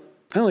what?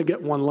 I only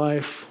get one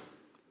life.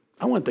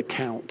 I want the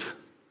count.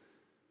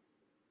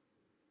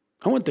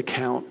 I want the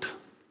count.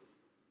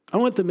 I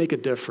want to make a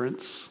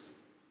difference.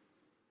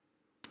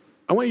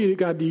 I want you,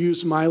 God, to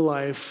use my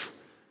life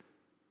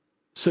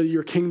so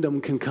your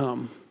kingdom can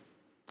come.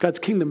 God's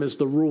kingdom is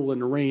the rule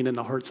and reign in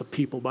the hearts of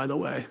people, by the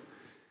way.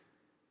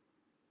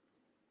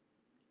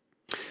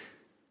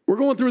 We're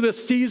going through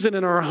this season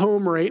in our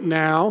home right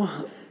now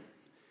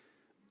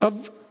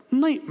of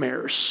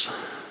nightmares.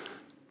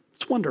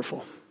 It's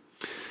wonderful.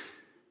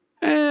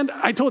 And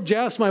I told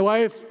Jess, my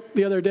wife,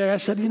 the other day, I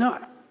said,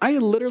 I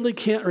literally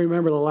can't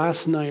remember the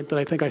last night that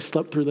I think I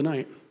slept through the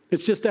night.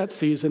 It's just that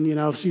season,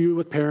 so you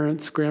with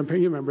parents,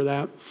 grandparents, you remember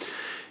that.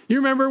 You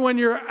remember when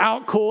you're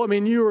out cold,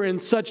 you were in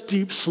such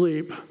deep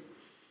sleep.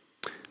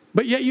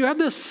 But yet you have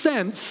this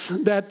sense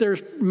that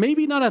there's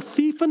maybe not a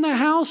thief in the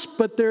house,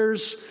 but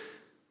there's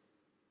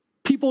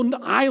people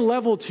eye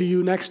level to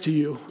you next to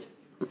you.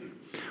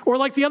 Or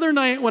like the other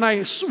night when I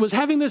was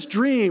having this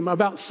dream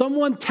about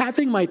someone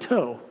tapping my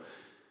toe.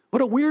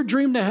 What a weird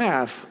dream to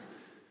have.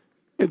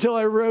 Until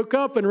I woke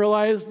up and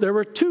realized there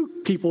were two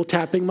people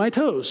tapping my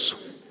toes.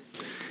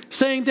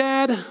 Saying,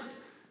 Dad,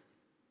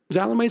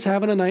 Zalamay's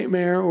having a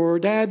nightmare, or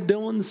Dad,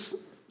 Dylan's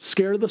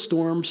scared of the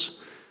storms.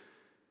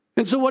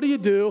 And so what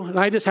do? And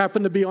I just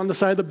happen to be on the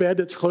side of the bed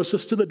that's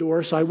closest to the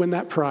door, so I win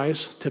that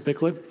prize,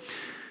 typically.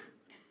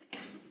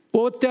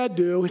 Well, what's Dad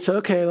do? He said,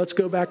 okay, let's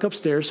go back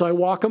upstairs. So I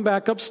walk him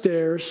back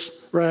upstairs,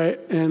 right?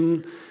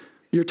 And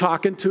you're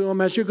talking to him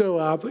as you go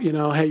up,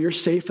 hey, you're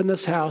safe in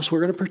this house.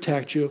 We're going to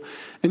protect you.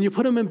 And you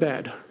put him in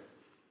bed.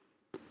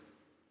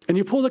 And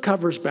you pull the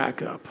covers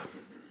back up.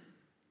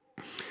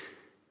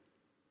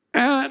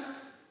 And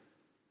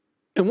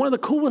one of the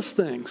coolest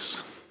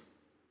things,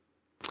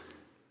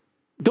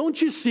 don't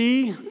you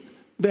see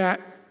that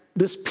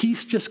this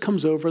peace just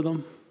comes over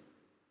them?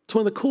 It's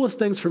one of the coolest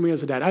things for me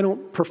as a dad. I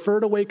don't prefer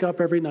to wake up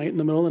every night in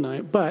the middle of the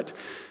night, but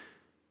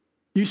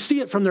you see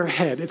it from their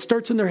head. It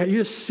starts in their head. You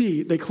just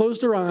see, they close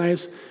their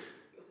eyes.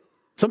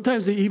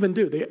 Sometimes they even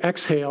do. They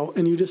exhale,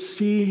 and you just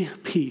see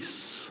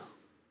peace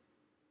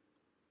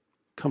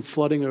come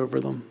flooding over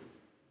them.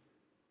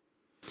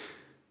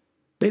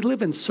 They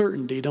live in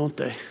certainty, don't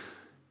they?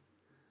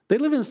 They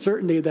live in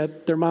certainty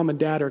that their mom and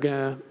dad are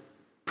going to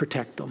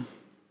protect them.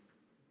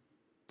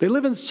 They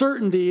live in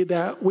certainty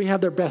that we have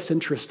their best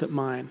interest at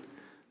mind.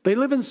 They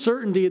live in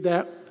certainty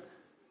that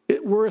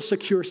we're a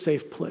secure,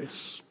 safe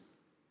place.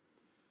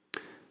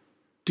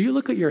 Do you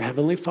look at your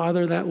Heavenly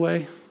Father that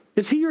way?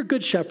 Is He your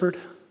good shepherd?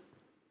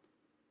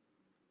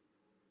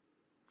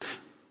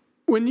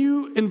 When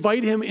you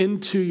invite Him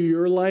into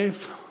your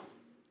life,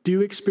 do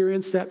you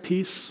experience that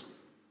peace?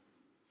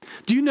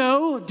 Do you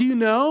know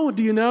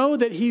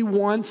that He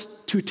wants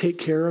to take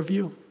care of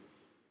you?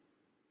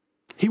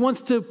 He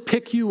wants to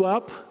pick you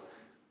up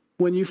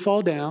when you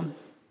fall down.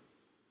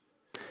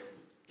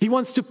 He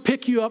wants to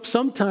pick you up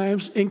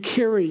sometimes and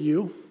carry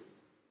you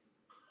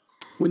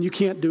when you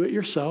can't do it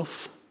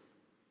yourself.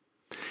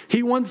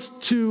 He wants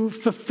to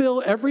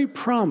fulfill every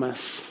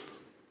promise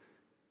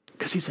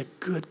because He's a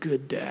good,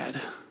 good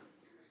dad.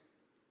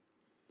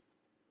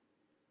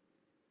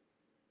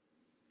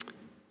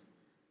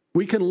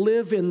 We can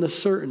live in the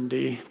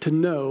certainty to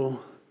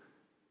know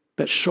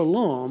that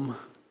shalom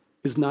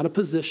is not a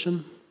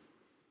position,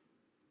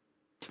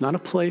 it's not a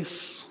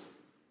place,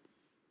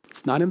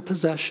 it's not in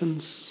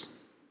possessions,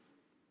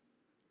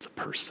 it's a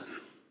person.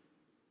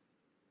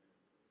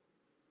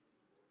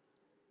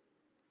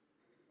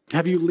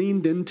 Have you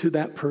leaned into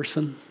that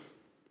person?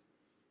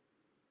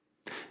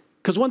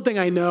 Because one thing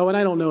I know, and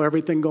I don't know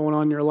everything going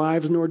on in your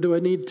lives, nor do I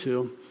need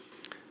to,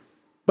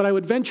 but I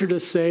would venture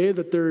to say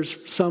that there's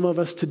some of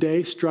us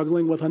today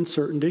struggling with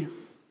uncertainty.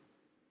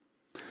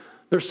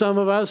 There's some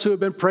of us who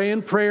have been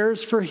praying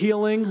prayers for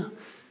healing,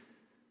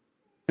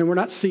 and we're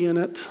not seeing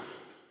it.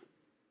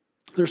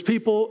 There's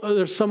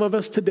some of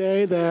us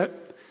today that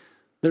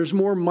there's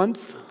more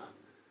month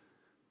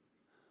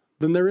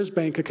than there is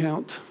bank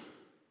account.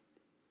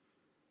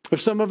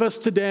 There's some of us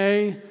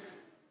today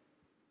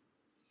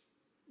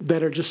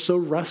that are just so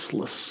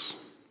restless,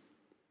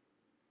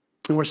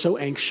 and we're so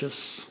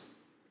anxious.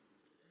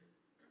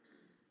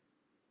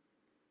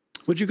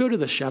 Would you go to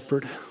the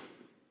shepherd?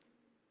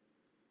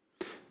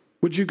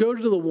 Would you go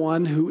to the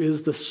one who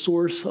is the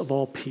source of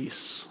all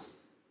peace?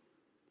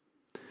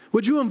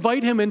 Would you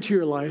invite Him into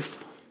your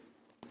life?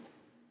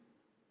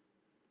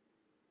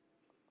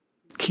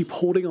 Keep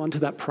holding on to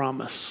that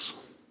promise.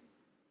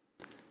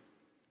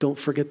 Don't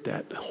forget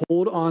that.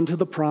 Hold on to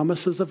the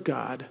promises of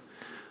God.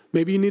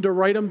 Maybe you need to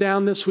write them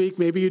down this week.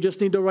 Maybe you just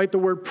need to write the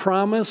word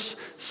promise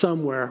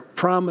somewhere.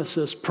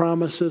 Promises,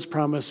 promises,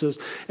 promises.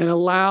 And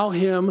allow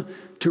Him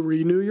to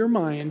renew your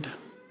mind.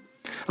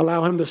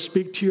 Allow Him to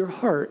speak to your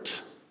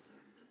heart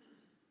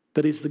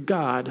that He's the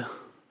God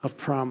of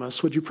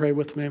promise. Would you pray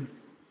with me?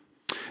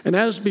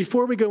 And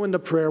before we go into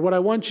prayer, what I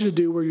want you to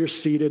do where you're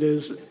seated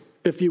is,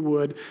 if you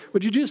would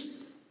you just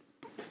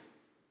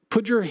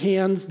put your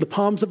hands, the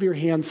palms of your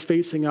hands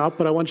facing up,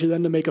 but I want you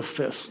then to make a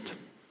fist.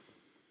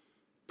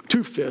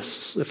 2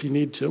 fists if you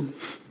need to.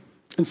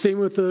 And same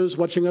with those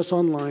watching us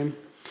online.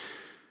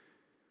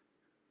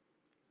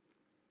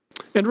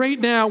 And right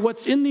now,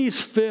 what's in these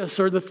fists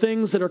are the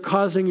things that are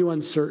causing you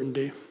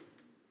uncertainty.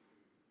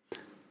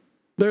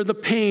 They're the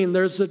pain,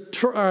 there's the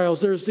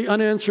trials, there's the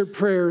unanswered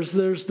prayers,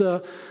 there's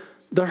the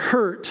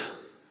hurt,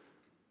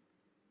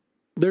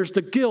 there's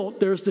the guilt,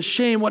 there's the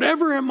shame,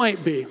 whatever it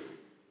might be.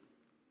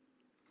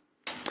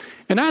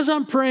 And as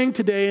I'm praying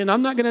today, and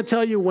I'm not going to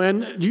tell you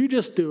when, you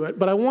just do it,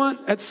 but I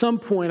want at some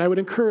point, I would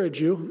encourage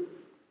you,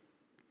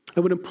 I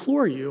would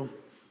implore you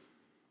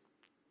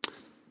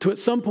to at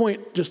some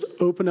point just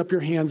open up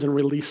your hands and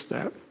release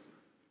that.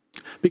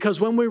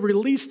 Because when we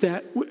release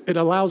that, it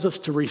allows us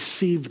to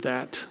receive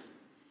that.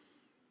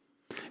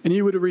 And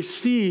you would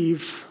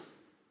receive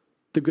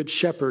the Good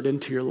Shepherd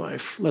into your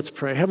life. Let's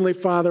pray. Heavenly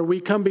Father,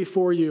 we come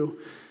before you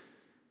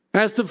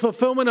as the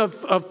fulfillment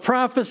of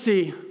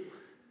prophecy,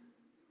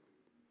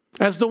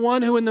 as the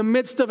one who in the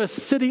midst of a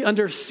city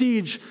under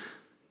siege,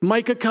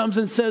 Micah comes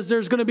and says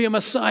there's going to be a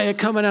Messiah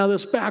coming out of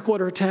this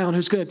backwater town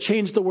who's going to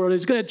change the world.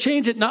 He's going to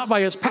change it not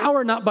by his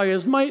power, not by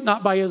his might,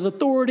 not by his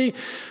authority,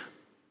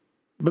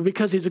 but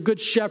because he's a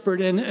good shepherd,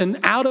 and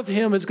out of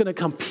him is going to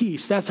come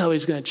peace. That's how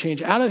he's going to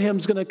change. Out of him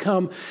is going to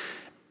come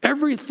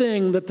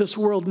everything that this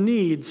world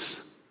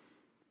needs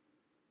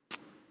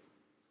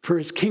for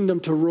his kingdom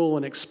to rule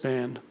and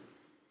expand.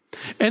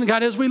 And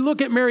God, as we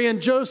look at Mary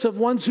and Joseph,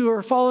 ones who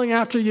are following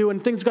after you,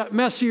 and things got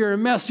messier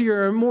and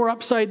messier and more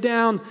upside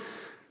down,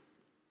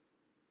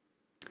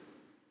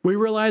 we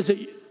realize that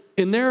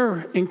in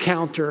their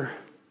encounter,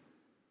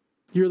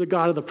 you're the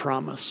God of the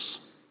promise.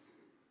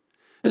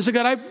 And so,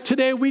 God,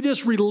 today we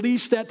just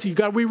release that to you.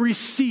 God, we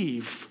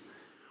receive.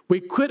 We're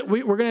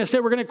going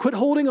to quit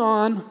holding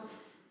on.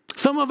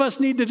 Some of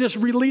us need to just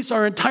release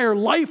our entire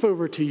life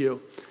over to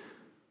you.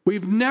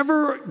 We've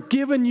never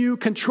given you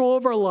control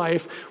of our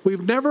life.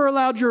 We've never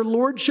allowed your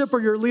lordship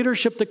or your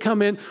leadership to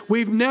come in.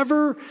 We've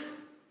never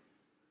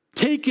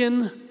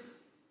taken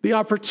the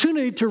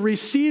opportunity to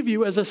receive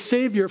you as a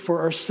Savior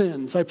for our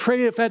sins. I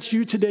pray if that's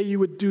you today, you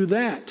would do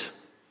that.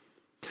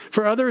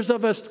 For others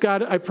of us,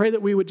 God, I pray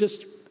that we would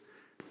just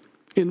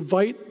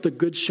invite the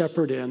Good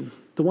Shepherd in,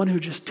 the one who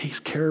just takes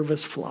care of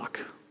his flock,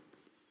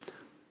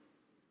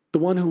 the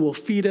one who will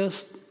feed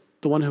us,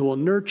 the one who will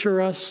nurture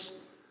us,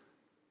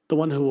 the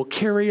one who will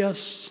carry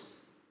us,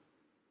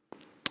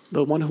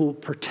 the one who will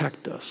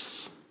protect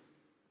us.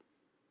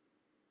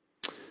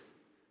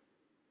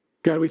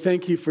 God, we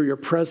thank you for your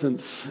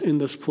presence in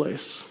this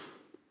place.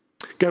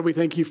 God, we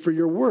thank you for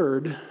your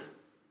word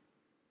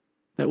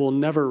that will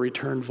never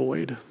return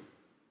void.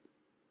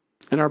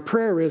 And our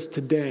prayer is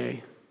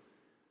today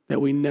that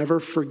we never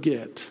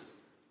forget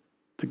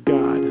the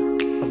God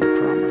of the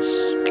promise.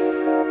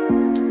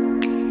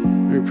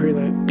 We pray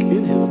that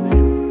in his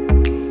name.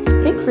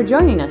 Thanks for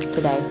joining us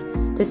today.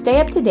 To stay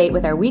up to date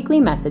with our weekly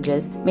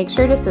messages, make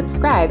sure to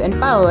subscribe and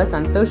follow us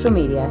on social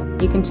media.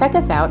 You can check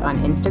us out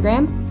on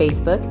Instagram,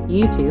 Facebook,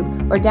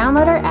 YouTube, or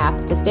download our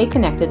app to stay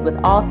connected with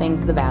all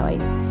things the Valley.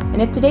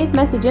 And if today's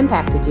message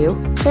impacted you,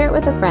 share it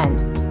with a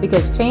friend,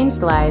 because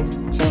changed lives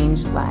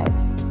change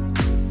lives.